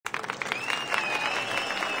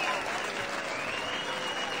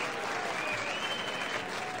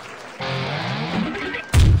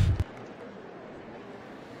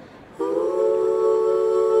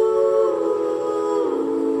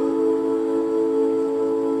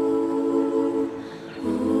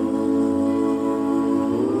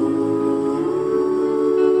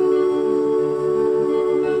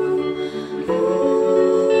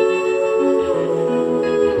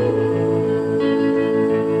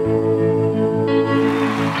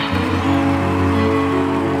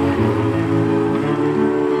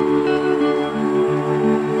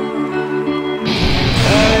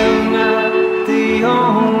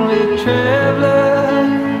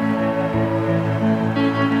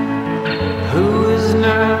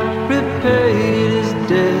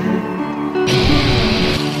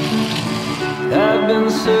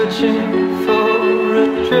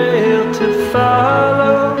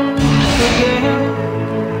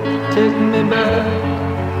take me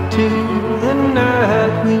back to the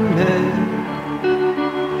night we met.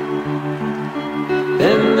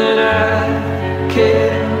 And then I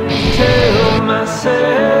can't tell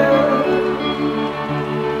myself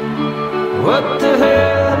what the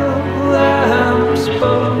hell I'm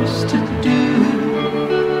supposed to do.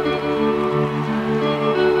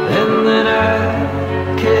 And then I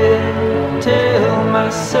can't tell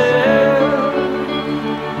myself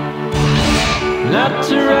not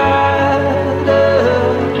to ride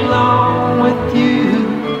along with you.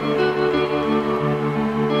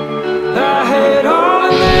 I had all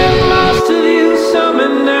of them, most of you, some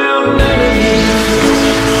and now none of you.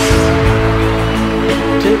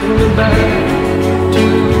 Take me back to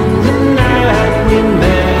the night we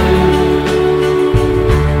met.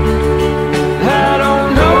 I don't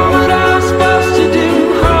know what I'm supposed to do,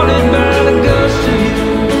 haunted by the ghost of you.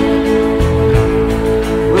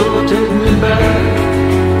 Oh, take me back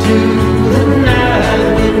to the night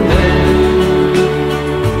we met.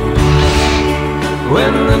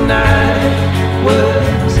 When the night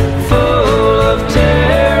was full of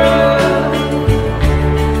terror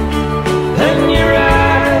and your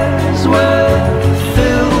eyes were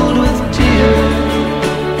filled with tears,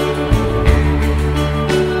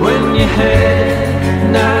 when you had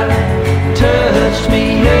not touched me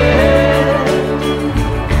yet.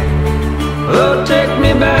 Oh, take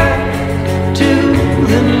me back to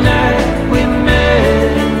the night we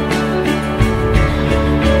met.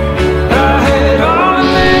 I had all of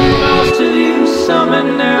them, most of you, some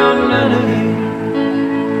and now none of you.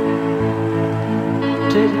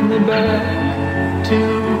 Take me back to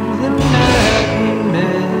the night we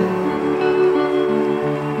met.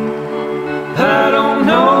 I don't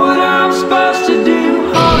know what I'm supposed to do,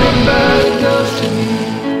 haunted by the ghost of you.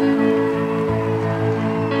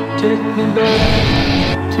 Take me back